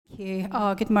you.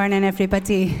 Oh, good morning,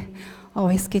 everybody.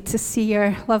 Always good to see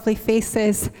your lovely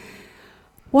faces.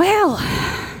 Well,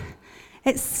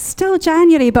 it's still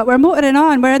January, but we're motoring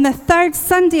on. We're on the third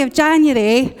Sunday of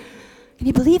January. Can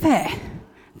you believe it?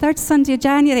 Third Sunday of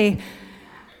January.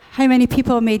 How many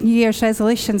people made New Year's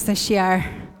resolutions this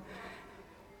year?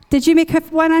 Did you make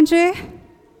one, Andrew?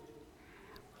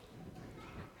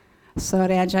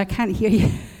 Sorry, Andrew, I can't hear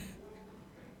you.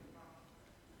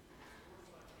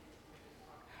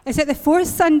 Is it the fourth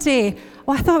Sunday?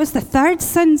 Oh, I thought it was the third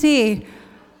Sunday.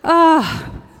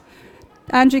 Oh,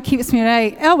 Andrew keeps me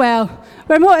right. Oh, well,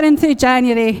 we're motoring through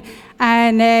January,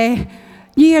 and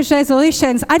New Year's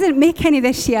resolutions. I didn't make any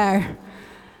this year.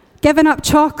 Giving up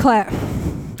chocolate.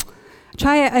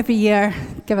 Try it every year,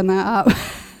 giving that up.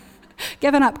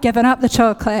 giving up the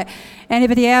chocolate.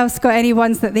 Anybody else got any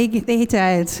ones that they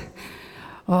did?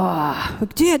 Oh, we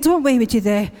do it, don't we? We do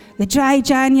the dry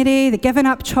January, the giving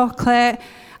up chocolate.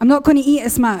 I'm not going to eat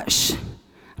as much.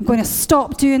 I'm going to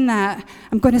stop doing that.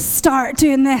 I'm going to start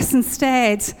doing this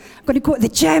instead. I'm going to go to the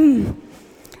gym.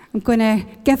 I'm going to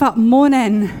give up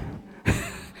moaning.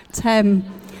 Tim,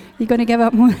 you're going to give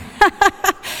up moaning?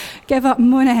 Give up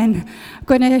moaning. I'm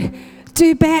going to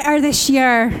do better this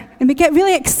year. And we get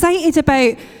really excited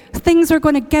about things we're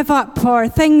going to give up or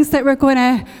things that we're going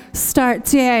to start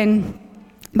doing.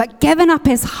 But giving up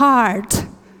is hard,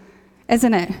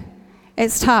 isn't it?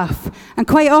 It's tough. And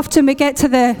quite often we get to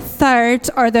the 3rd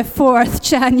or the 4th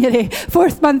January,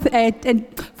 fourth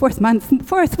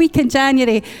week in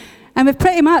January, and we've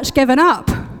pretty much given up.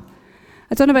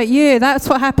 I don't know about you, that's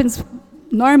what happens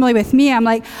normally with me. I'm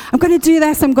like, I'm going to do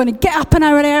this, I'm going to get up an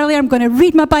hour earlier, I'm going to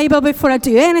read my Bible before I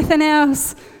do anything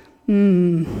else.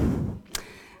 And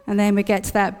then we get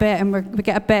to that bit and we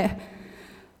get a bit,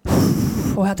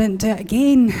 oh, I didn't do it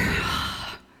again.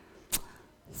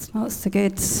 It's not so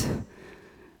good.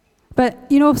 But,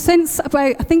 you know, since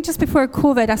about, I think just before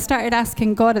COVID, I started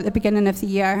asking God at the beginning of the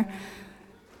year,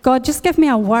 God, just give me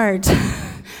a word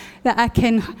that I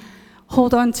can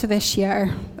hold on to this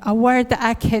year, a word that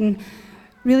I can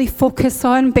really focus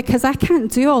on, because I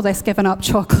can't do all this giving up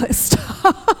chocolate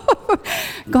stuff.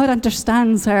 God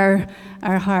understands our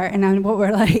heart and what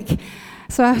we're like.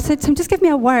 So I said to him, just give me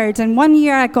a word. And one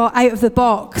year I got out of the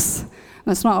box.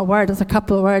 That's not a word, it's a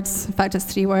couple of words. In fact, it's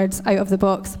 3 words, out of the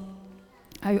box.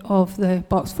 Out of the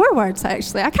box. 4 words,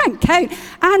 actually. I can't count.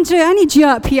 Andrew, I need you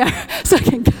up here so I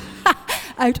can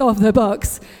out of the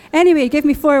box. Anyway, give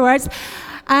me 4 words.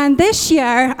 And this year,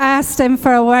 I asked him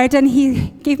for a word, and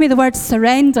he gave me the word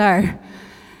surrender.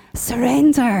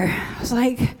 Surrender. I was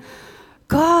like,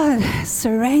 God,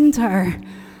 surrender.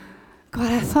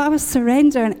 God, I thought I was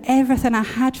surrendering everything I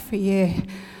had for you.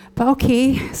 But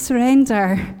okay, surrender.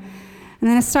 And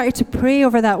then I started to pray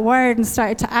over that word and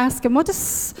started to ask him, what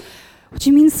do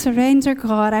you mean surrender,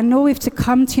 God? I know we have to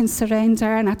come to you and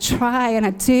surrender, and I try and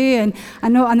I do, and I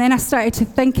know. And then I started to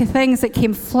think of things that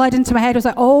came flood into my head. I was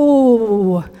like,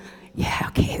 oh, yeah,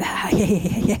 okay,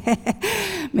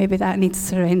 yeah. Maybe that needs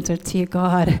surrender to you,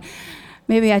 God.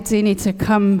 Maybe I do need to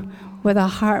come with a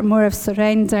heart more of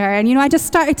surrender. And, you know, I just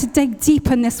started to dig deep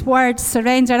in this word,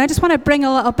 surrender. And I just want to bring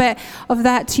a little bit of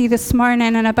that to you this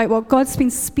morning, and about what God's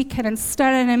been speaking and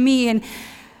stirring in me, and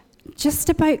just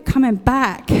about coming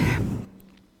back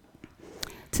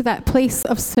to that place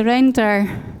of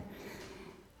surrender.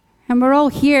 And we're all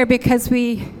here because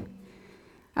we,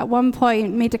 at one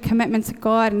point, made a commitment to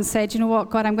God and said, you know what,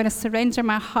 God, I'm going to surrender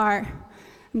my heart.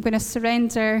 I'm going to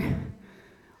surrender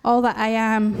all that I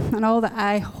am and all that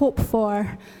I hope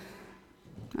for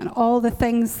and all the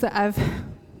things that I've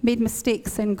made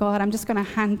mistakes in, God. I'm just going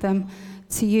to hand them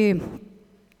to you.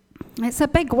 It's a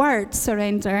big word,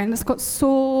 surrender, and it's got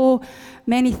so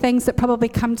many things that probably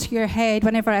come to your head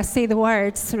whenever I say the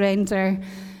word surrender.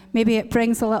 Maybe it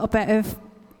brings a little bit of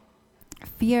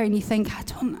fear, and you think, I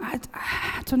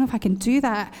don't know if I can do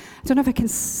that. I don't know if I can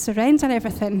surrender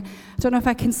everything. I don't know if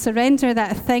I can surrender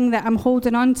that thing that I'm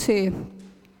holding on to.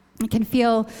 It can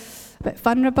feel a bit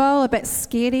vulnerable, a bit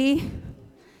scary,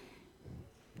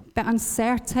 a bit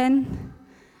uncertain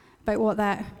about what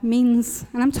that means.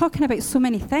 And I'm talking about so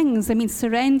many things. I mean,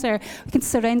 surrender. We can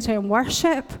surrender in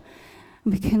worship.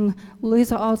 We can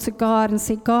lose it all to God and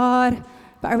say, God,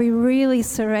 but are we really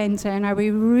surrendering? Are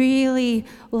we really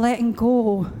letting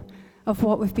go of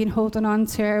what we've been holding on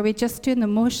to? Are we just doing the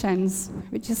motions?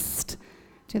 Are we just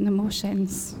doing the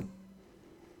motions?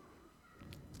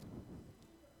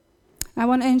 I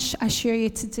want to assure you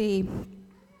today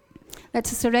that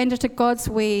to surrender to God's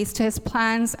ways, to his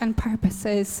plans and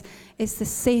purposes, is the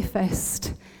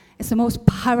safest, it's the most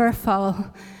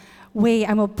powerful way,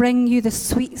 and will bring you the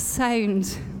sweet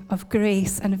sound of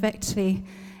grace and victory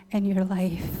in your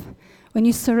life. When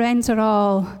you surrender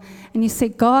all and you say,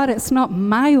 God, it's not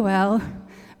my will,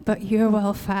 but your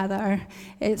will, Father.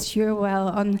 It's your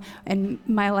will in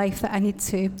my life that I need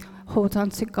to hold on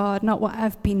to, God, not what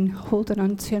I've been holding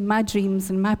on to in my dreams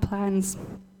and my plans.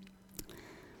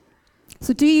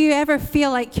 So do you ever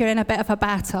feel like you're in a bit of a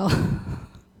battle?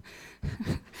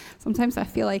 Sometimes I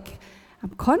feel like I'm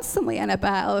constantly in a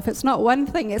battle. If it's not one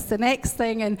thing, it's the next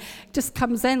thing, and it just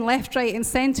comes in left, right, and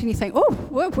centre, and you think, oh,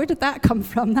 where did that come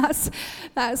from? That's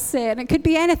it. And it could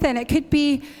be anything. It could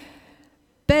be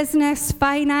business,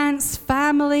 finance,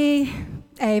 family,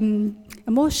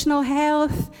 emotional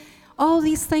health. All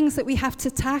these things that we have to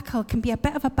tackle can be a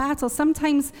bit of a battle.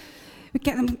 Sometimes we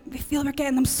feel we're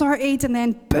getting them sorted, and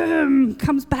then boom,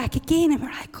 comes back again, and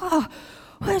we're like, oh,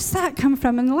 where's that come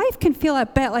from? And life can feel a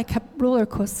bit like a roller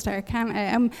coaster, can't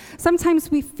it? Sometimes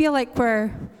we feel like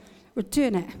we're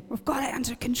doing it. We've got it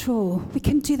under control. We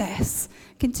can do this.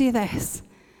 We can do this.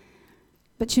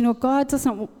 But you know, God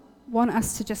doesn't want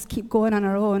us to just keep going on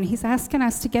our own. He's asking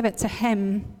us to give it to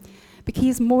him, because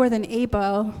he's more than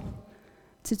able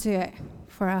to do it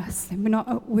for us. And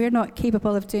we're not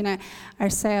capable of doing it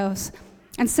ourselves.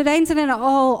 And surrendering it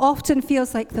all often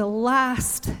feels like the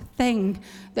last thing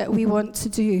that we want to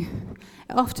do.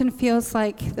 It often feels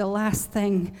like the last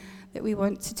thing that we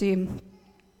want to do.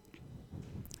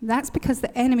 That's because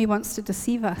the enemy wants to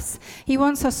deceive us. He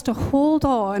wants us to hold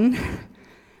on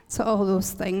to all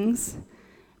those things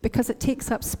because it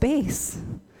takes up space.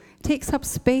 It takes up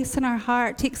space in our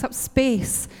heart, takes up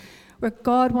space where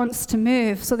God wants to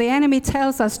move. So the enemy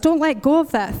tells us, don't let go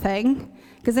of that thing,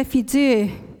 because if you do,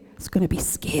 it's going to be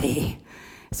scary.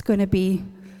 It's going to be,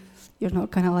 you're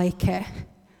not going to like it.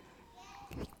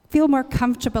 Feel more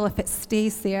comfortable if it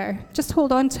stays there. Just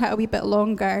hold on to it a wee bit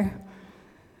longer.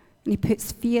 And he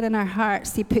puts fear in our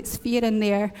hearts. He puts fear in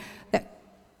there that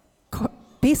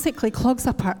basically clogs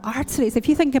up our arteries. If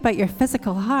you think about your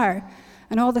physical heart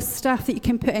and all the stuff that you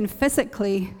can put in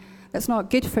physically that's not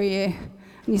good for you,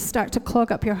 and you start to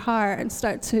clog up your heart and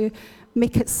start to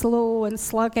make it slow and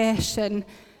sluggish and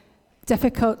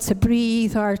difficult to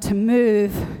breathe or to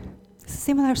move. It's the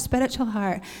same with our spiritual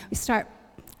heart. We start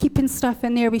keeping stuff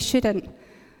in there we shouldn't, and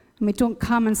we don't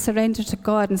come and surrender to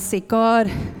God and say, God,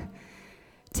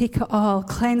 take it all,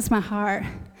 cleanse my heart,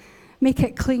 make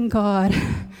it clean, God,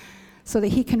 so that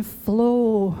he can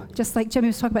flow, just like Jimmy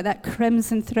was talking about, that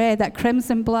crimson thread, that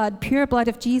crimson blood, pure blood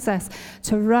of Jesus,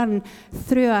 to run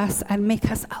through us and make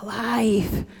us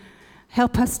alive,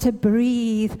 help us to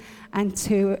breathe and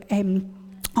to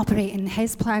operate in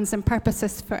his plans and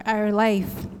purposes for our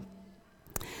life.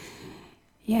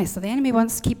 Yeah, so the enemy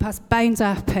wants to keep us bound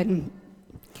up and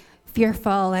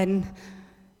fearful and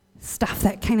stuff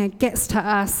that kind of gets to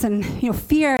us. And,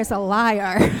 fear is a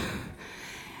liar.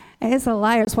 It is a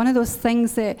liar. It's one of those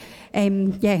things that,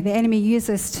 the enemy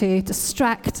uses to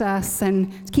distract us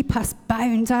and to keep us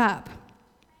bound up.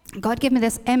 God gave me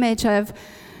this image of,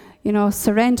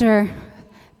 surrender,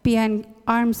 being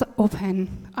arms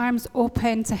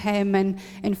open to him and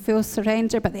in full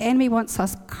surrender. But the enemy wants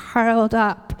us curled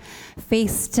up,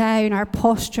 face down, our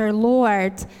posture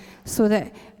lowered, so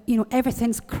that,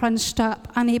 everything's crunched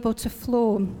up, unable to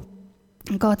flow.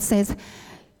 And God says,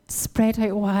 spread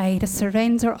out wide,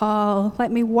 surrender all.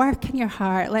 Let me work in your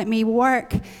heart. Let me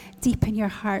work deep in your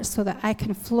heart so that I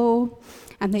can flow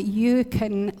and that you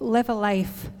can live a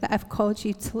life that I've called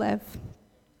you to live.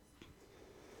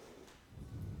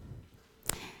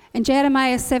 In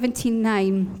Jeremiah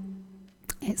 17:9,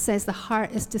 it says, the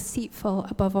heart is deceitful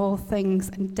above all things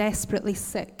and desperately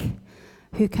sick.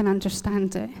 Who can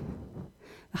understand it?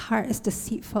 The heart is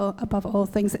deceitful above all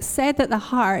things. It said that the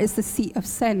heart is the seat of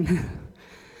sin.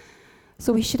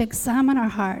 So we should examine our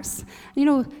hearts.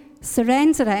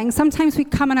 Surrendering, sometimes we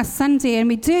come on a Sunday and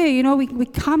we do, we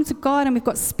come to God and we've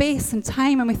got space and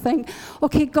time and we think,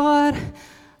 okay, God, I'm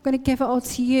going to give it all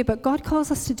to you. But God calls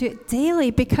us to do it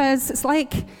daily, because it's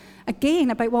like,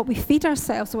 again, about what we feed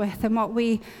ourselves with and how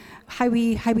we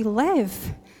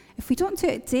live. If we don't do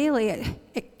it daily,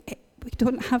 we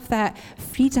don't have that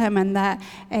freedom and that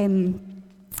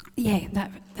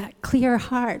clear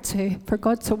heart for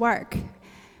God to work.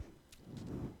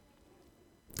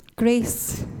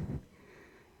 Grace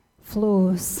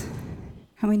flows,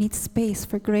 and we need space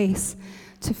for grace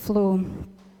to flow.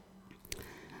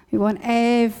 We want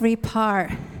every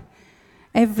part,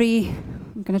 I'm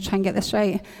going to try and get this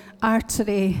right,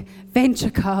 artery,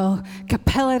 ventricle,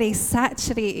 capillary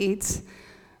saturated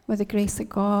with the grace of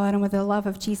God and with the love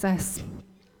of Jesus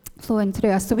flowing through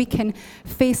us, so we can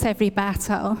face every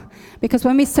battle. Because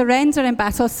when we surrender in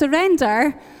battle, so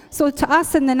to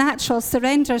us in the natural,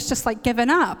 surrender is just like giving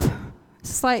up. It's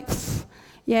just like,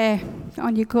 yeah,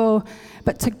 on you go.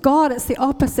 But to God, it's the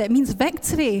opposite. It means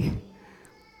victory.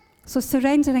 So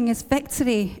surrendering is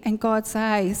victory in God's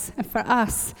eyes. And for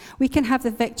us, we can have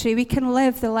the victory. We can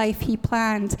live the life he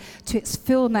planned to its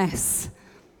fullness.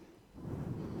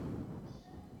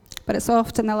 But it's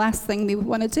often the last thing we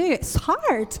want to do. It's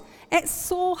hard. It's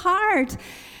so hard.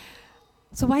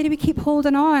 So why do we keep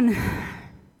holding on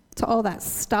to all that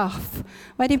stuff?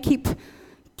 Why do we keep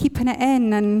keeping it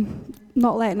in and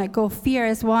not letting it go? Fear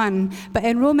is one. But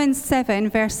in Romans 7,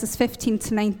 verses 15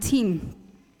 to 19,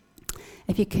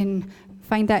 if you can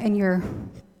find that in your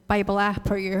Bible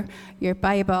app or your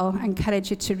Bible, I encourage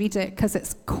you to read it because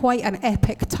it's quite an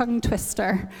epic tongue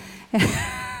twister.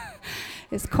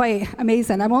 It's quite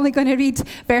amazing. I'm only going to read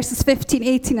verses 15,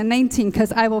 18, and 19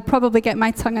 because I will probably get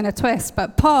my tongue in a twist.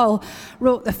 But Paul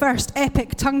wrote the first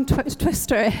epic tongue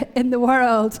twister in the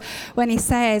world when he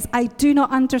says, I do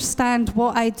not understand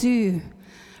what I do.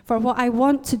 For what I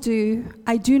want to do,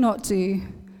 I do not do,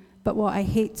 but what I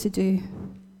hate to do.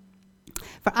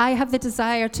 For I have the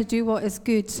desire to do what is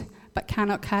good, but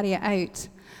cannot carry it out.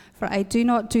 For I do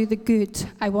not do the good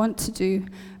I want to do,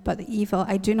 but the evil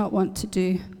I do not want to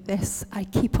do, this I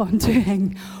keep on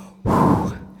doing.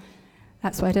 Whew.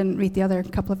 That's why I didn't read the other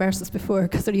couple of verses before,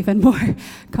 because they're even more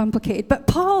complicated. But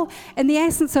Paul, in the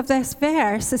essence of this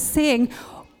verse, is saying,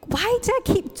 why do I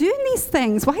keep doing these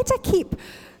things? Why do I keep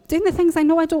doing the things I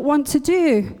know I don't want to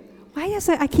do? Why is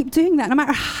it I keep doing that? No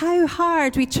matter how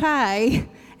hard we try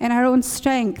in our own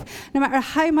strength, no matter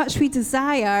how much we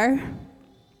desire,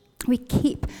 we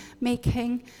keep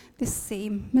making the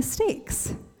same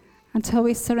mistakes until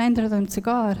we surrender them to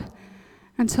God,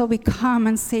 until we come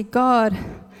and say, God,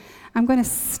 I'm going to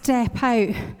step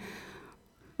out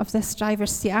of this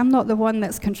driver's seat. I'm not the one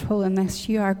that's controlling this.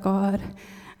 You are God,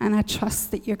 and I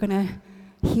trust that you're going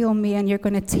to heal me and you're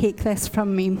going to take this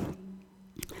from me.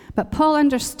 But Paul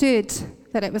understood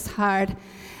that it was hard,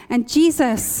 and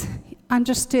Jesus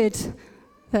understood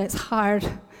that it's hard.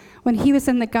 When he was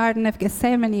in the Garden of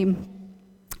Gethsemane,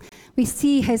 we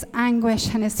see his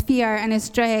anguish and his fear and his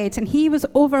dread, and he was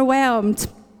overwhelmed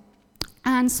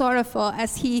and sorrowful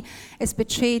as he is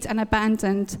betrayed and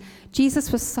abandoned.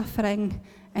 Jesus was suffering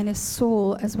in his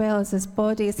soul as well as his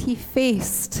body as he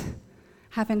faced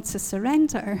having to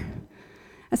surrender,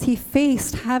 as he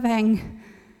faced having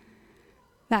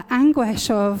that anguish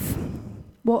of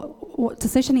what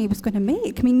decision he was going to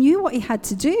make. I mean, he knew what he had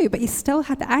to do, but he still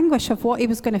had the anguish of what he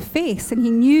was going to face, and he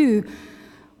knew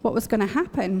what was going to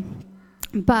happen.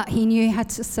 But he knew he had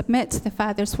to submit to the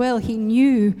Father's will. He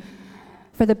knew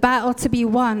for the battle to be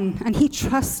won, and he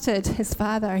trusted his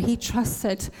Father. He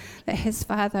trusted that his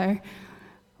Father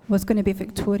was going to be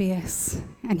victorious,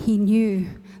 and he knew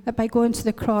that by going to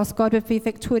the cross, God would be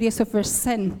victorious over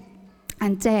sin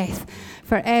and death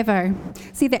forever.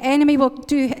 See, the enemy will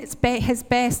do his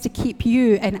best to keep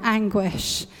you in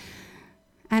anguish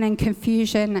and in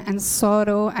confusion and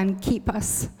sorrow and keep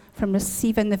us from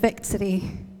receiving the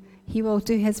victory. He will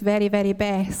do his very, very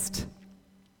best.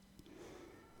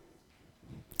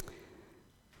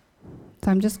 So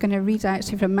I'm just going to read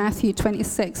actually from Matthew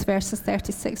 26, verses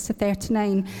 36 to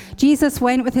 39. Jesus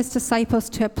went with his disciples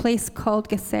to a place called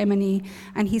Gethsemane,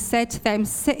 and he said to them,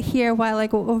 "Sit here while I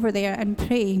go over there and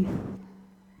pray."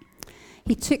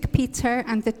 He took Peter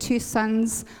and the two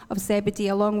sons of Zebedee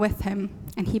along with him,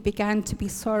 and he began to be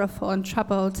sorrowful and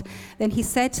troubled. Then he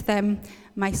said to them,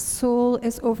 "My soul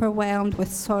is overwhelmed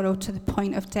with sorrow to the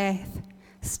point of death.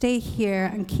 Stay here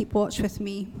and keep watch with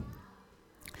me."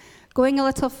 Going a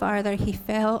little farther, he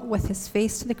fell with his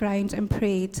face to the ground and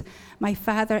prayed, "My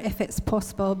Father, if it's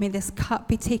possible, may this cup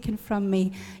be taken from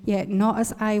me, yet not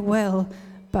as I will,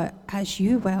 but as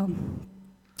you will."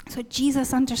 So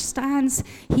Jesus understands.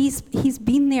 He's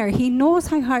been there. He knows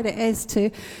how hard it is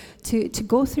to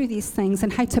go through these things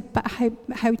and how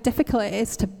difficult it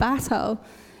is to battle.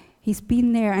 He's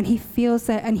been there, and he feels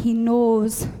it, and he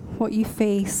knows what you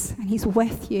face, and he's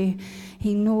with you.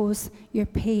 He knows your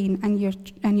pain and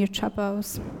your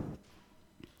troubles.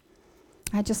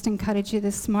 I just encourage you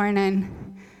this morning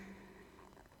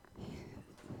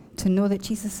to know that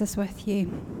Jesus is with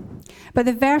you. But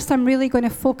the verse I'm really going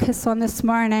to focus on this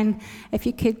morning, if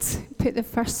you could put the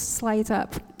first slide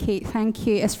up, Kate, thank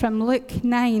you, is from Luke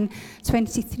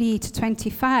 9:23 to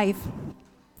 25.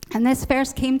 And this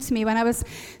verse came to me when I was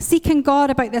seeking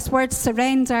God about this word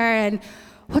surrender, and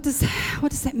what does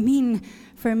it mean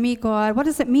for me, God? What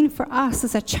does it mean for us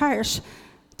as a church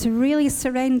to really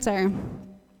surrender?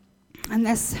 And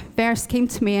this verse came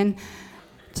to me, and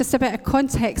just a bit of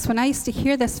context, when I used to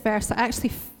hear this verse,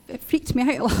 it freaked me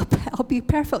out a little bit, I'll be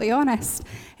perfectly honest.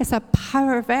 It's a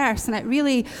power verse, and it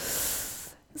really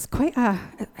It's quite a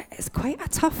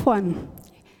tough one.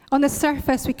 On the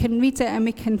surface, we can read it and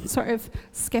we can sort of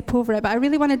skip over it, but I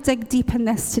really want to dig deep in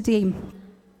this today.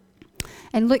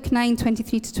 In Luke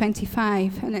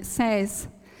 9:23-25, and it says,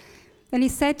 "Then he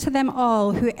said to them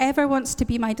all, 'Whoever wants to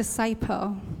be my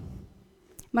disciple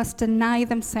must deny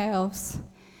themselves,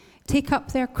 take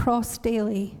up their cross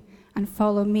daily, and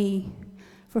follow me.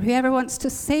 For whoever wants to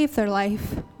save their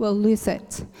life will lose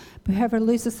it, but whoever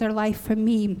loses their life for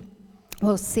me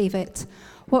will save it.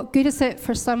 What good is it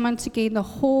for someone to gain the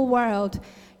whole world,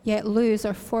 yet lose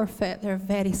or forfeit their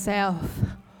very self?'"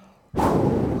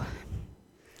 Wow.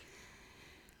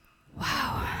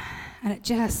 And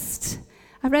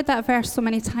I've read that verse so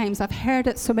many times. I've heard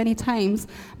it so many times.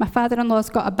 My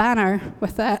father-in-law's got a banner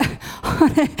with it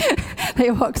on it that he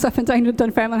walks up and down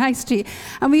Dunfermline High Street.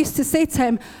 And we used to say to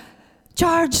him,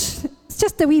 "George, it's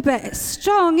just a wee bit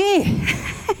strong, eh?"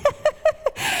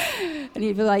 And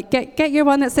he'd be like, get your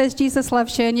one that says Jesus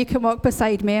loves you and you can walk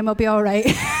beside me and we'll be all right.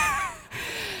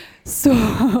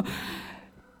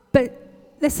 But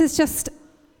this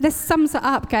sums it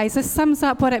up, guys. This sums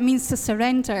up what it means to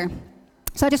surrender.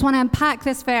 So I just want to unpack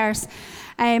this verse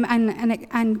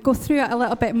and go through it a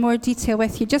little bit more detail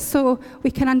with you, just so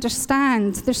we can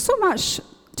understand. There's so much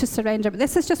to surrender, but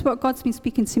this is just what God's been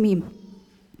speaking to me.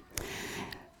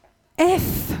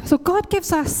 So God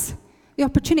gives us the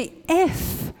opportunity,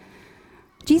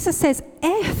 Jesus says,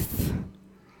 if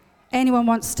anyone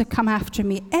wants to come after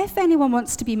me, if anyone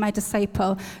wants to be my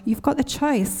disciple, you've got the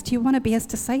choice. Do you want to be his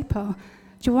disciple?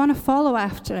 Do you want to follow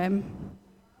after him?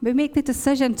 We make the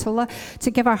decision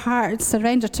to give our heart,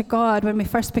 surrender to God when we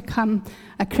first become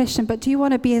a Christian, but do you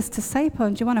want to be his disciple?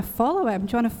 And do you want to follow him?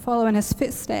 Do you want to follow in his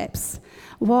footsteps?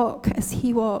 Walk as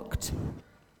he walked.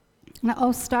 And it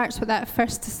all starts with that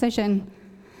first decision.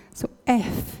 So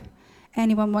if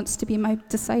anyone wants to be my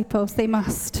disciples, they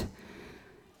must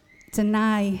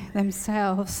deny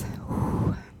themselves.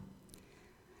 Whew.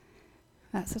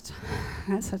 That's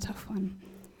a tough one.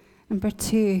 Number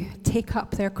 2, take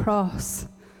up their cross.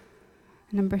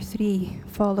 Number 3,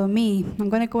 follow me. I'm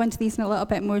going to go into these in a little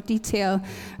bit more detail.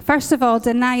 First of all,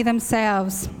 deny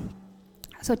themselves.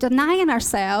 So denying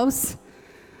ourselves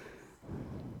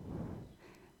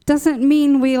doesn't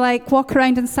mean we walk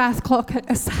around in sackcloth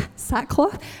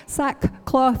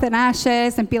and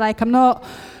ashes and be like, I'm not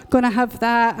going to have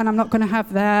that and I'm not going to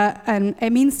have that. And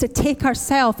it means to take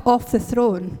ourselves off the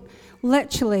throne.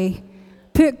 Literally,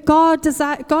 put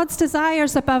God's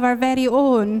desires above our very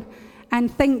own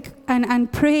and think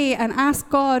and pray and ask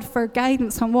God for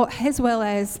guidance on what his will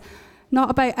is,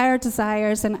 not about our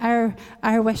desires and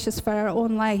our wishes for our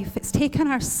own life. It's taking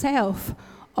ourselves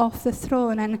off the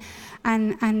throne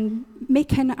and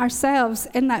making ourselves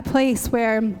in that place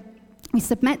where we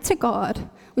submit to God,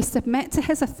 we submit to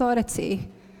his authority.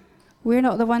 We're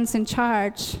not the ones in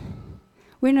charge.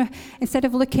 Instead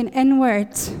of looking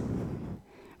inward,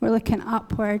 we're looking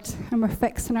upward and we're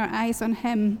fixing our eyes on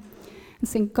him and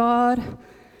saying, God,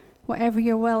 whatever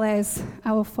your will is,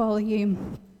 I will follow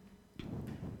you.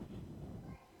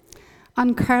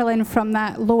 Uncurling from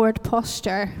that lowered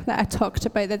posture that I talked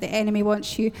about, that the enemy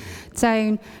wants you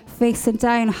down, facing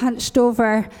down, hunched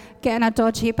over, getting a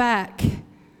dodgy back.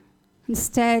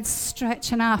 Instead,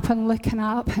 stretching up and looking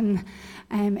up and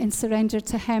in surrender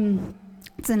to him.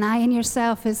 Denying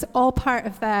yourself is all part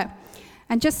of that.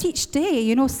 And just each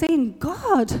day, saying,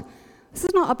 God, this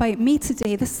is not about me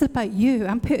today. This is about you.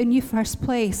 I'm putting you first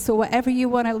place. So wherever you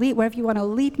want to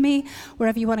lead me,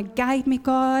 wherever you want to guide me,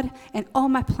 God, in all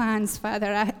my plans,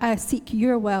 Father, I seek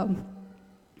your will.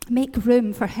 Make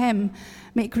room for him.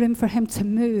 Make room for him to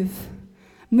move.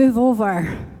 Move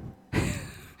over.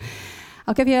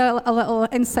 I'll give you a little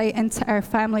insight into our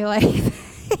family life.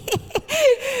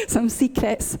 Some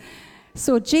secrets.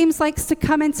 So James likes to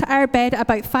come into our bed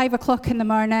about 5 o'clock in the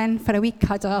morning for a wee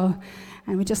cuddle.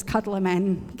 And we just cuddle him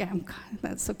in. Get him.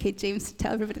 That's okay, James,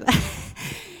 tell everybody that.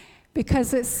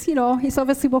 Because it's, he's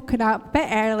obviously woken up a bit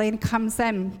early and comes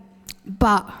in.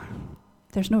 But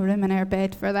there's no room in our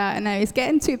bed for that. And now he's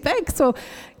getting too big, so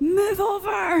move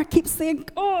over. Keep saying,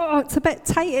 oh, it's a bit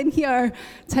tight in here.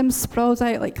 Tim's sprawled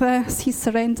out like this. He's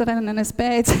surrendering in his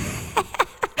bed.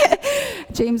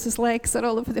 James's legs are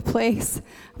all over the place.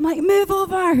 I'm like, move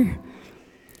over.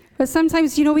 But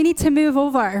sometimes, we need to move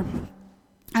over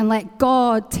and let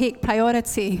God take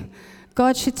priority.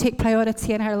 God should take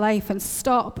priority in our life and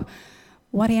stop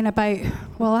worrying about,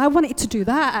 well, I wanted to do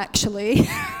that, actually.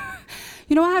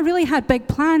 I really had big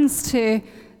plans to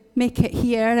make it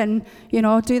here and,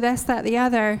 do this, that, the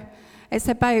other. It's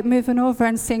about moving over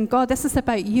and saying, God, this is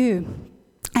about you.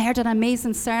 I heard an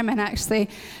amazing sermon, actually,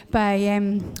 by, I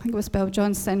think it was Bill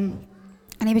Johnson,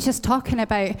 And he was just talking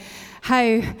about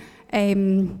how,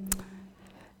 putting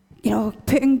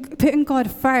God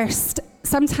first,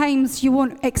 sometimes you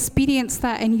won't experience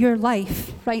that in your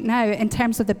life right now in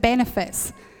terms of the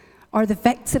benefits or the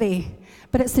victory.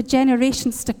 But it's the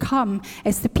generations to come.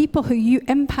 It's the people who you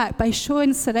impact by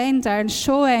showing surrender and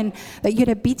showing that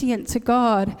you're obedient to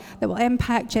God that will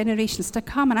impact generations to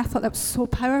come. And I thought that was so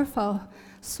powerful.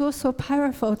 So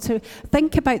powerful to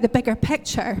think about the bigger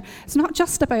picture. It's not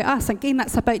just about us. Again,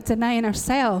 that's about denying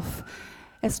ourselves.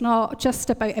 It's not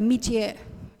just about immediate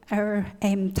our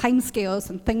timescales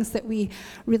and things that we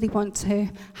really want to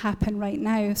happen right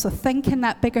now. So thinking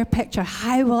that bigger picture,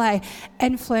 how will I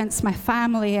influence my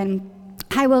family and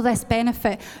how will this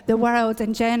benefit the world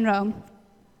in general?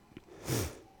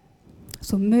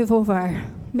 So move over,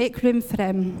 make room for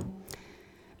him.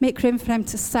 Make room for him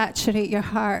to saturate your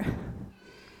heart,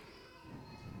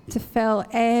 to fill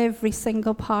every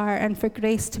single part, and for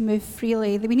grace to move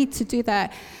freely. We need to do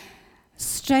that,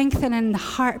 strengthening the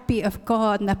heartbeat of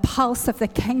God and the pulse of the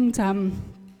kingdom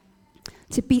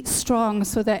to beat strong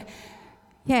so that,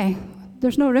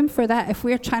 there's no room for that if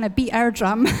we're trying to beat our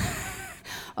drum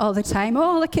all the time.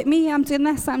 Oh, look at me, I'm doing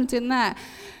this, I'm doing that.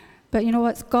 But you know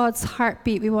what? It's God's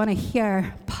heartbeat we want to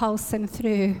hear pulsing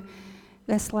through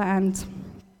this land.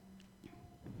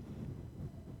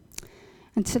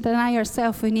 And to deny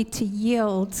ourselves, we need to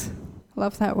yield.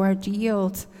 Love that word,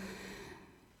 yield.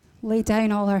 Lay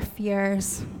down all our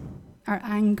fears, our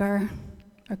anger,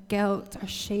 our guilt, our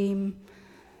shame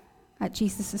at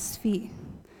Jesus' feet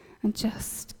and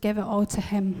just give it all to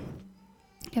him.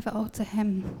 Give it all to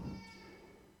him.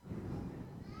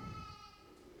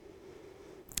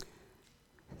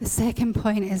 The second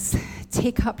point is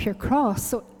take up your cross.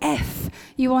 So if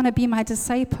you want to be my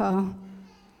disciple,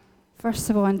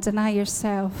 first of all, deny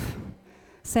yourself.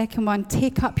 Second one,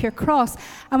 take up your cross.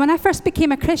 And when I first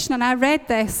became a Christian and I read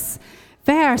this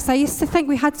verse, I used to think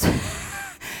we had to,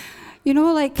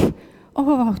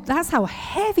 that's a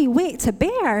heavy weight to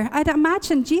bear. I'd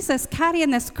imagine Jesus carrying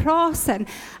this cross, and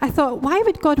I thought, why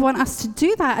would God want us to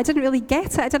do that? I didn't really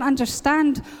get it. I didn't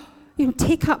understand,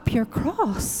 take up your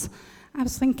cross. I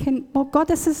was thinking, well, God,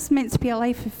 this is meant to be a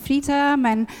life of freedom,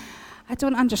 and I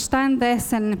don't understand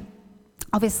this. And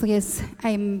obviously, as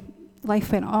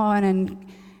life went on and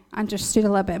understood a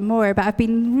little bit more, but I've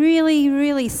been really,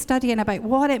 really studying about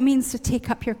what it means to take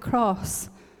up your cross.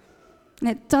 And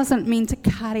it doesn't mean to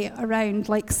carry it around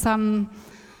like some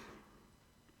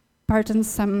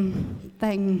burdensome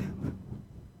thing.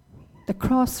 The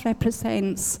cross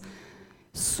represents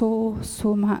so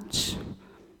much.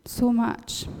 So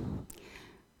much.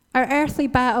 Our earthly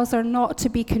battles are not to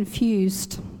be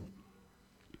confused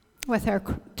with our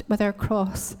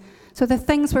cross. So the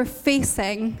things we're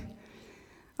facing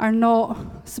are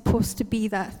not supposed to be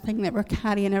that thing that we're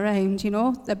carrying around,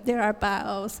 There are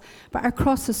battles, but our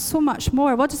cross is so much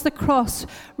more. What does the cross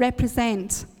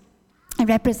represent? It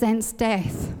represents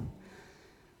death.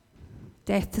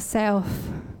 Death to self.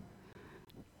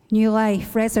 New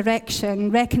life,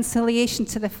 resurrection, reconciliation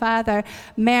to the Father,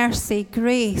 mercy,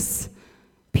 grace,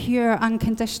 pure,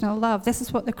 unconditional love. This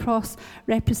is what the cross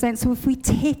represents. So if we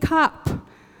take up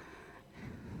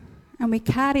and we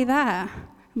carry that,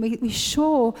 we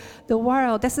show the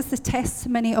world, this is the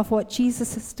testimony of what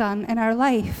Jesus has done in our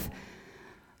life.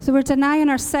 So we're denying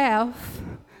ourselves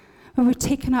when we're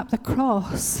taking up the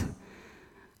cross,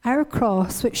 our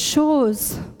cross, which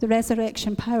shows the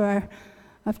resurrection power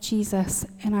of Jesus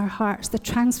in our hearts, the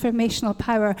transformational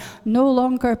power, no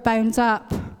longer bound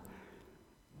up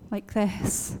like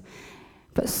this,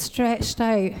 but stretched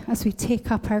out as we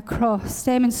take up our cross,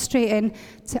 demonstrating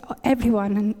to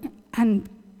everyone and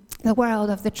the world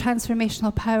of the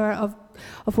transformational power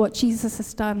of what Jesus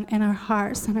has done in our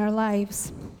hearts and our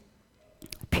lives.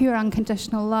 Pure,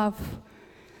 unconditional love.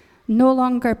 No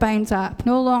longer bound up,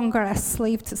 no longer a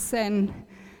slave to sin,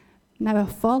 now a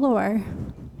follower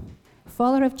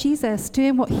of Jesus,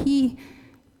 doing what he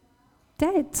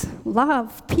did.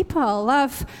 Love people,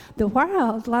 love the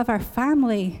world, love our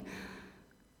family,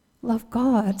 love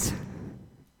God.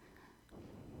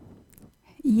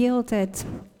 Yielded.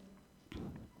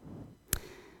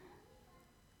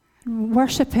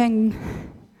 Worshipping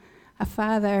a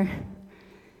Father,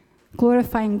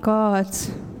 glorifying God,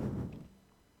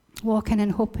 walking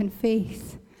in hope and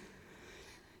faith.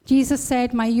 Jesus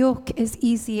said, my yoke is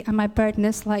easy and my burden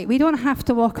is light. We don't have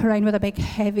to walk around with a big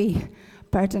heavy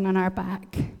burden on our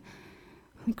back.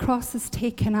 The cross is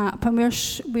taken up and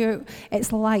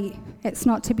it's light. It's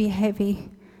not to be heavy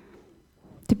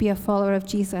to be a follower of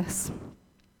Jesus.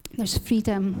 There's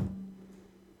freedom.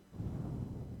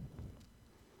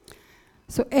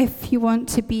 So if you want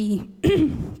to be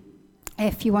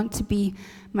if you want to be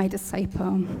my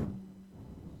disciple.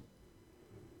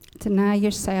 Deny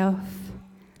yourself,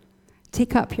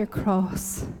 take up your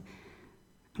cross,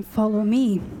 and follow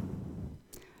me.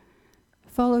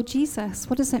 Follow Jesus.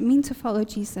 What does it mean to follow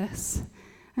Jesus?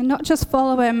 And not just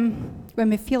follow him when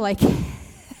we feel like,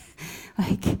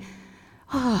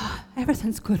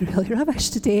 everything's going really rubbish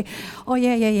today. Oh,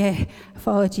 yeah.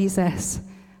 Follow Jesus.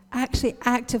 Actually,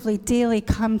 actively, daily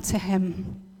come to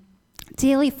him.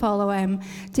 Daily follow him.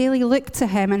 Daily look to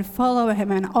him and follow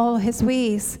him in all his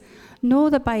ways. Know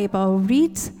the Bible.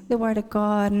 Read the Word of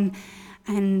God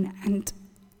and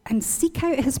seek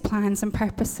out his plans and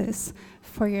purposes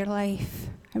for your life.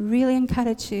 I really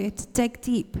encourage you to dig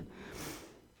deep.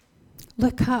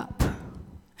 Look up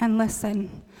and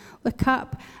listen. Look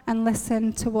up and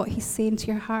listen to what he's saying to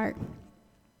your heart.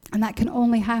 And that can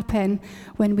only happen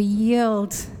when we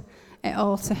yield it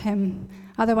all to him.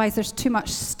 Otherwise, there's too much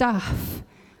stuff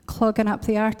clogging up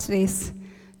the arteries,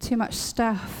 too much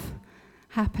stuff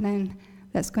happening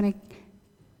that's going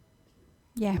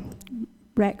to,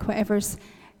 wreck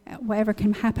whatever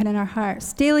can happen in our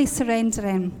hearts. Daily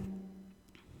surrendering.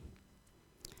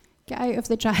 Get out of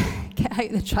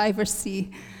the driver's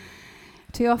seat.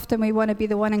 Too often we want to be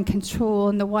the one in control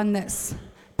and the one that's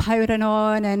powering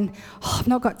on and, I've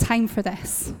not got time for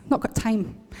this. Not got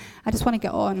time. I just want to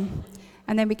get on.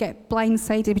 And then we get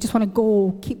blindsided. We just want to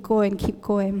go, keep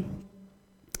going.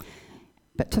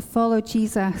 But to follow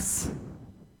Jesus,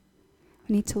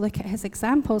 we need to look at his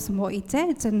examples and what he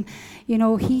did. And,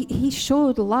 he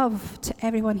showed love to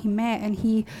everyone he met, and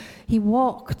he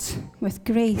walked with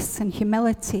grace and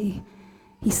humility.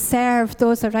 He served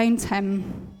those around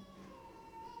him.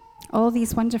 All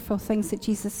these wonderful things that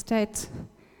Jesus did.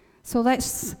 So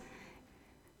let's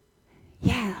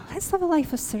live a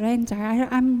life of surrender.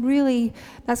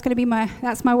 That's going to be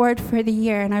that's my word for the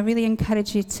year, and I really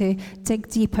encourage you to dig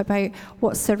deep about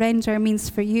what surrender means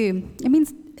for you. It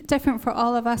means different for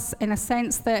all of us in a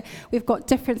sense that we've got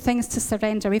different things to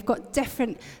surrender. We've got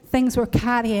different things we're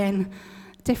carrying,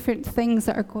 different things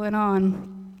that are going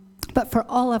on. But for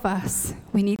all of us,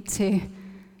 we need to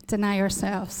deny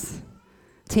ourselves,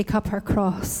 take up our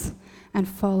cross, and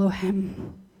follow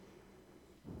him.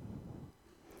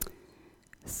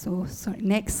 So,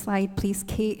 next slide, please,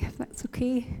 Kate, if that's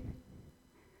okay.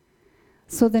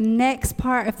 So the next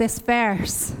part of this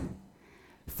verse,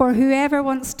 for whoever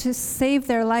wants to save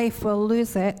their life will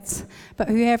lose it, but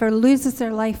whoever loses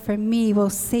their life for me will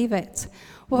save it.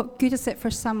 What good is it for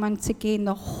someone to gain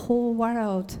the whole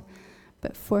world,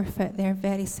 but forfeit their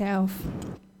very self?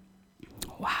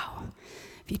 Wow.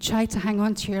 If you try to hang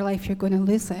on to your life, you're going to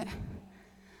lose it.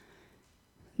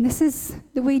 And this is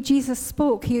the way Jesus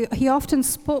spoke. He often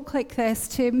spoke like this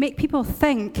to make people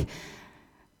think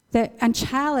that and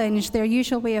challenge their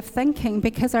usual way of thinking,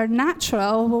 because our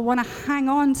natural will want to hang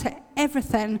on to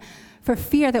everything for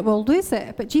fear that we'll lose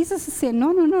it. But Jesus is saying,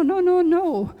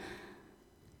 no.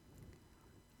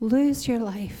 Lose your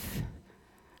life.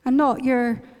 And not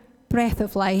your breath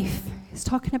of life. He's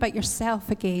talking about yourself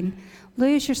again.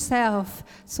 Lose yourself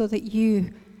so that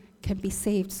you can be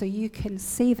saved, so you can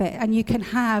save it, and you can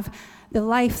have the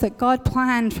life that God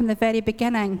planned from the very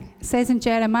beginning. It says in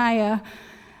Jeremiah,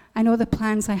 I know the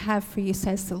plans I have for you,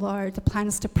 says the Lord, the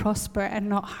plans to prosper and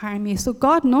not harm you. So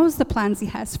God knows the plans he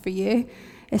has for you.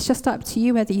 It's just up to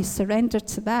you whether you surrender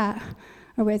to that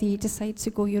or whether you decide to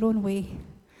go your own way.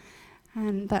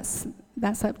 And that's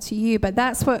up to you. But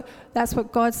that's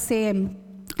what God's saying.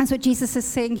 That's what Jesus is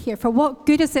saying here. For what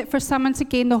good is it for someone to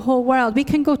gain the whole world? We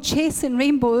can go chasing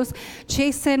rainbows,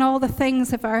 chasing all the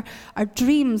things of our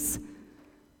dreams.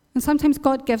 And sometimes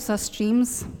God gives us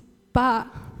dreams, but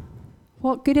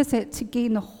what good is it to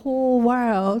gain the whole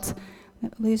world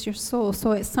but lose your soul?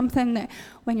 So it's something that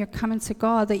when you're coming to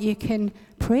God that you can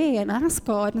pray and ask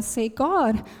God and say,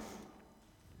 God,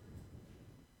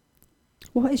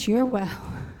 what is your will?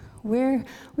 Where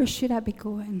should I be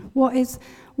going?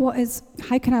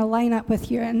 How can I line up with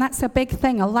you? And that's a big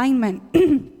thing, alignment.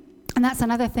 And that's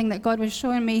another thing that God was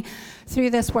showing me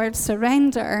through this word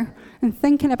surrender, and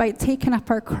thinking about taking up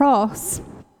our cross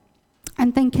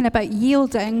and thinking about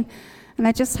yielding. And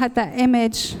I just had that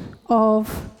image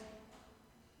of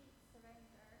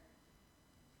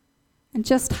and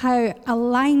just how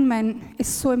alignment is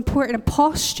so important. A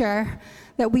posture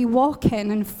that we walk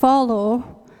in and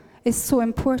follow is so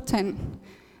important,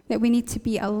 that we need to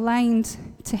be aligned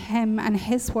to him and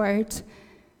his word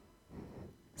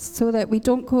so that we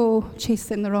don't go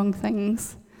chasing the wrong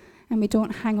things and we don't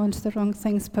hang on to the wrong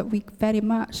things, but we very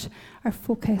much are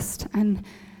focused and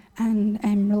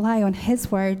rely on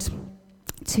his word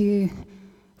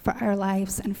for our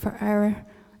lives and for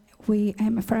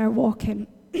for our walking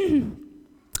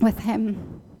with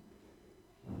him.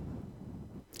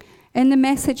 In the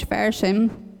Message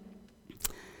version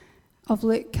of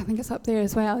Luke, I think it's up there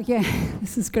as well. Yeah,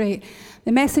 this is great.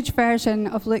 The Message version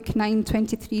of Luke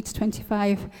 9:23 to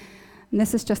 25, and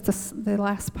this is just the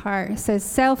last part. It says,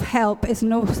 self-help is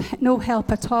no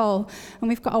help at all, and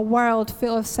we've got a world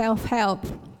full of self-help.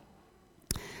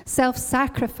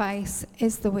 Self-sacrifice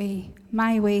is the way,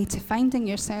 my way to finding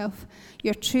yourself,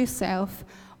 your true self.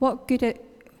 What good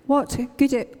would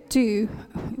it do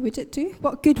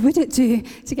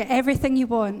to get everything you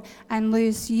want and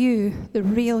lose you, the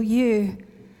real you?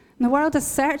 And the world is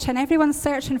searching, everyone's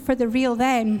searching for the real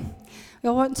them. We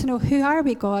all want to know, who are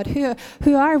we, God?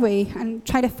 Who are we? And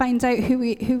try to find out who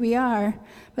we are.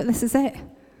 But this is it.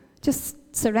 Just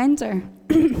surrender.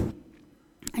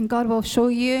 And God will show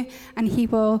you, and he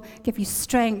will give you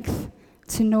strength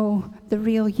to know the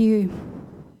real you.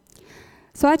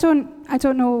 So I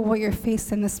don't know what you're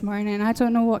facing this morning. I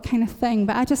don't know what kind of thing,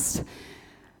 but I just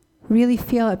really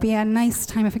feel it'd be a nice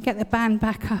time if I get the band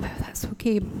back up, if that's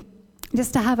okay,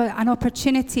 just to have an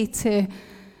opportunity to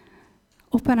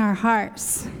open our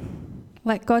hearts,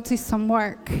 let God do some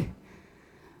work.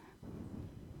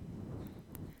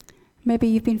 Maybe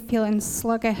you've been feeling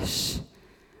sluggish,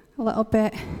 a little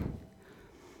bit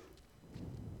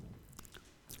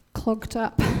clogged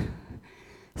up,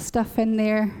 stuff in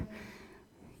there.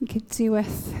 You could do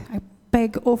with a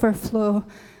big overflow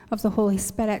of the Holy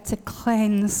Spirit to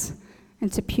cleanse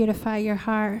and to purify your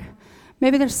heart.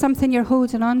 Maybe there's something you're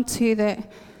holding on to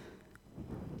that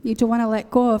you don't want to let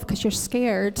go of because you're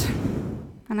scared.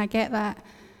 And I get that.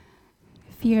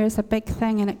 Fear is a big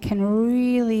thing, and it can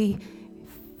really,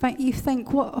 you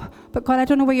think, what? But God, I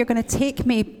don't know where you're going to take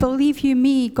me. Believe you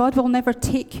me, God will never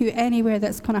take you anywhere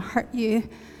that's going to hurt you.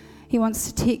 He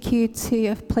wants to take you to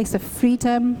a place of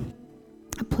freedom,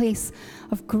 a place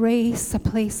of grace, a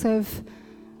place of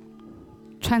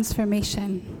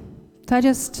transformation. So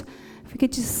if we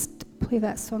could just play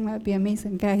that song, that would be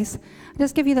amazing, guys. I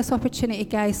just give you this opportunity,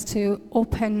 guys, to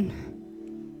open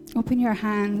your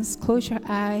hands, close your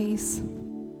eyes.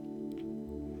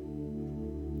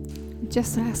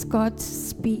 Just ask God to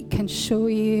speak and show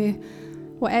you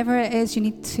whatever it is you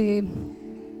need to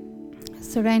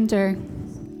surrender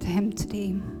to him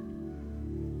today.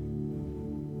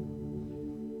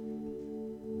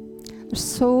 There's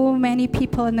so many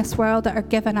people in this world that are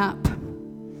giving up.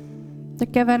 They're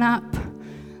giving up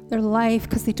their life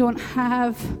because they don't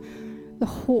have the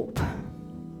hope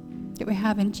that we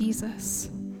have in Jesus.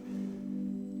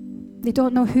 They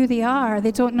don't know who they are.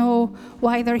 They don't know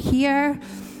why they're here.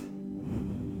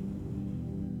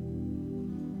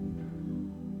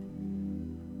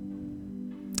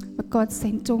 But God's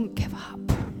saying, don't give up.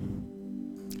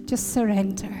 Just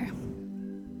surrender.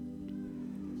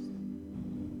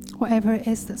 Whatever it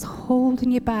is that's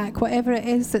holding you back, whatever it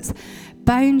is that's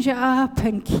bound you up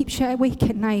and keeps you awake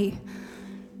at night.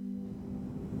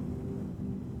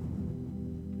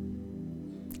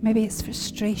 Maybe it's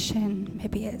frustration,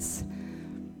 maybe it's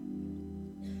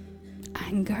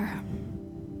anger.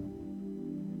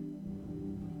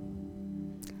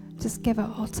 Just give it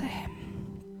all to him.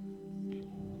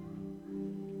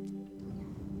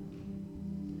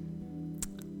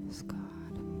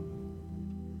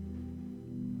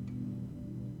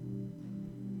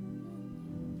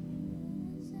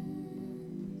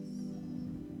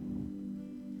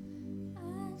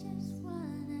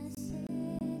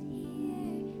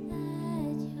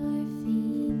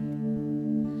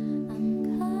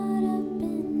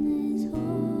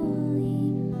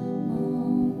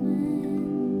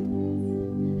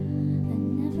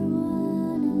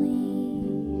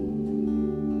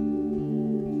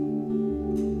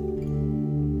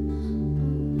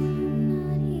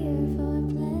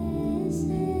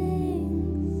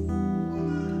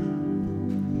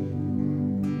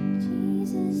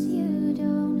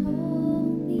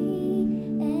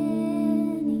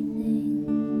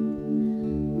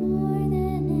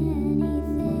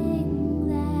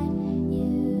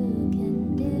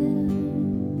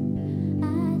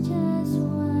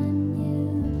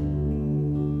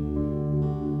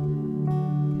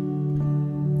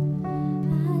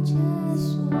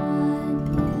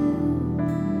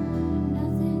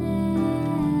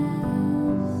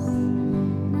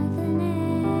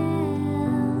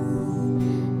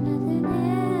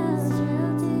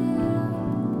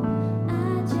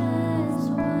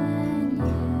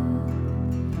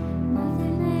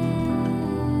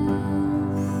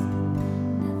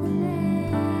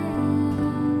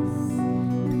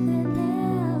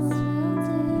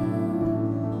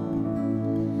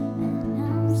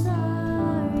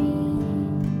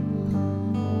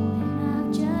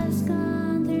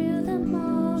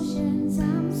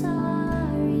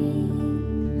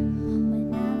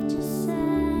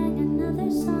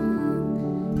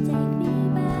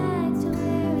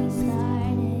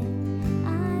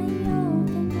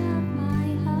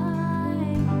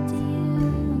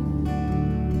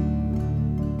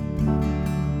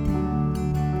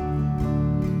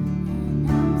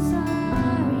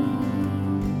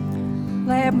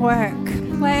 him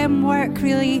work. Let him work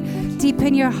really deep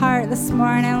in your heart this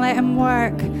morning. Let him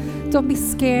work. Don't be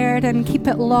scared and keep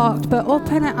it locked, but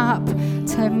open it up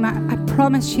to him. I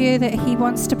promise you that he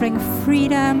wants to bring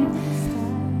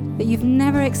freedom that you've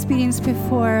never experienced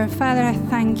before. Father, I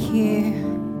thank you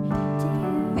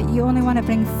that you only want to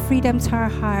bring freedom to our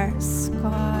hearts,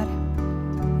 God.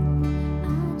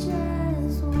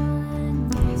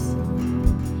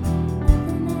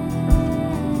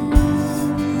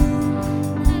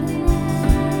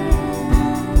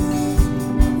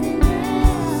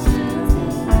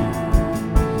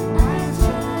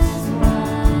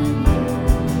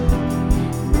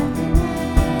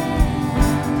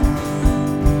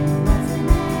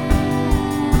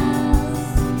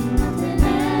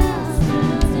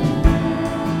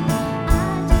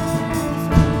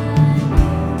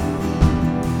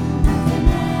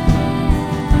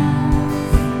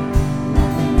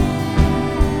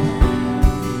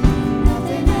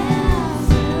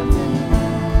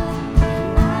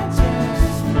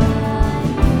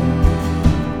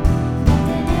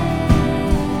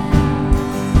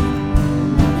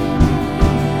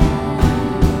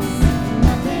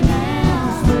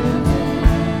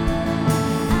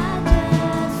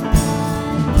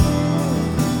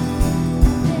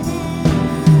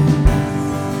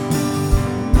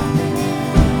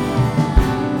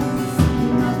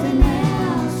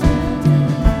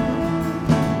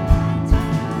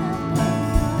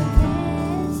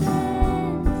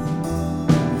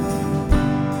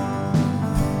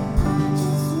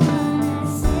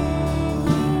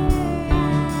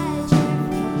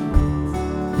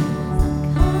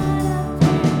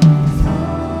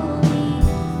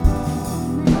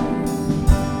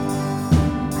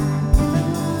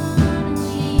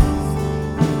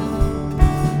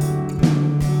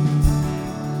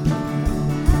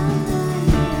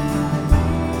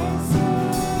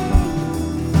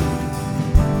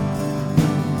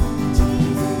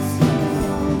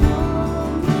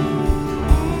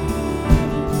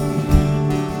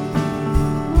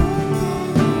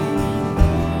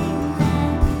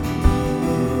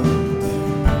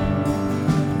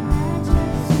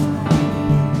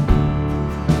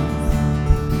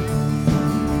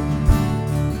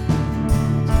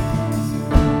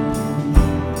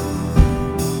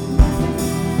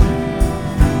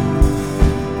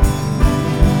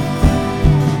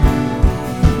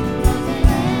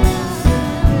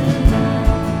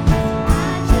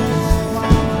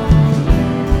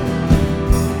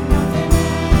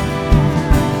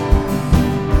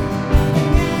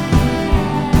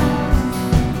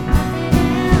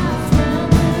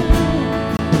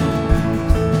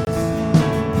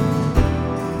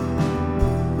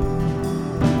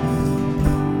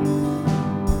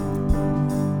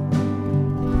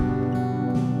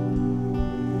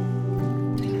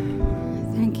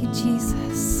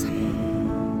 Jesus.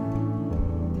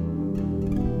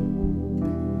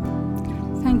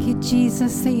 Thank you,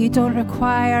 Jesus, that you don't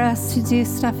require us to do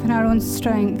stuff in our own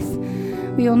strength.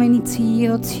 We only need to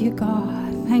yield to you,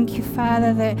 God. Thank you,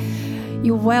 Father, that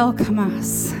you welcome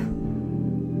us.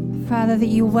 Father, that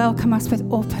you welcome us with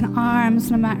open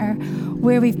arms, no matter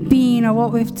where we've been or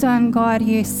what we've done. God,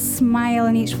 you smile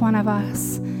on each one of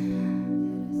us,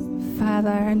 Father,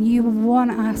 and you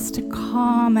want us to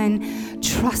come and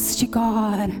trust you,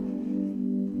 God.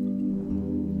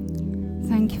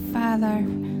 Thank you, Father.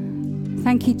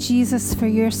 Thank you, Jesus, for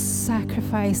your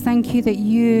sacrifice. Thank you that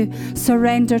you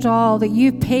surrendered all, that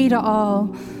you paid it all.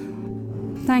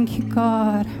 Thank you,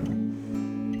 God.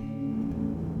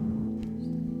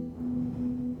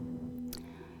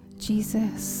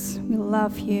 Jesus, we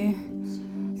love you.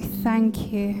 We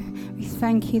thank you. We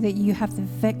thank you that you have the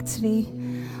victory,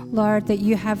 Lord, that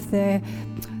you have the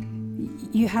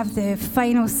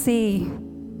final say,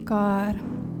 God.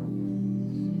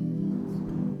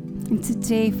 And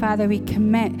today, Father, we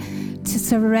commit to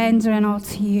surrendering all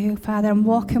to you, Father, and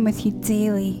walking with you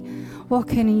daily,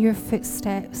 walking in your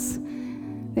footsteps,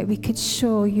 that we could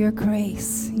show your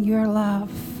grace, your love,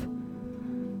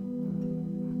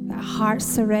 that heart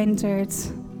surrendered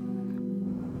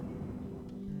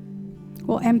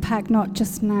will impact not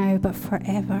just now, but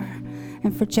forever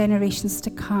and for generations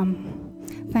to come.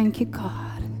 Thank you,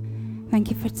 God. Thank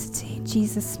you for today. In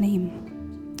Jesus'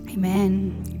 name,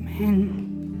 amen. Amen.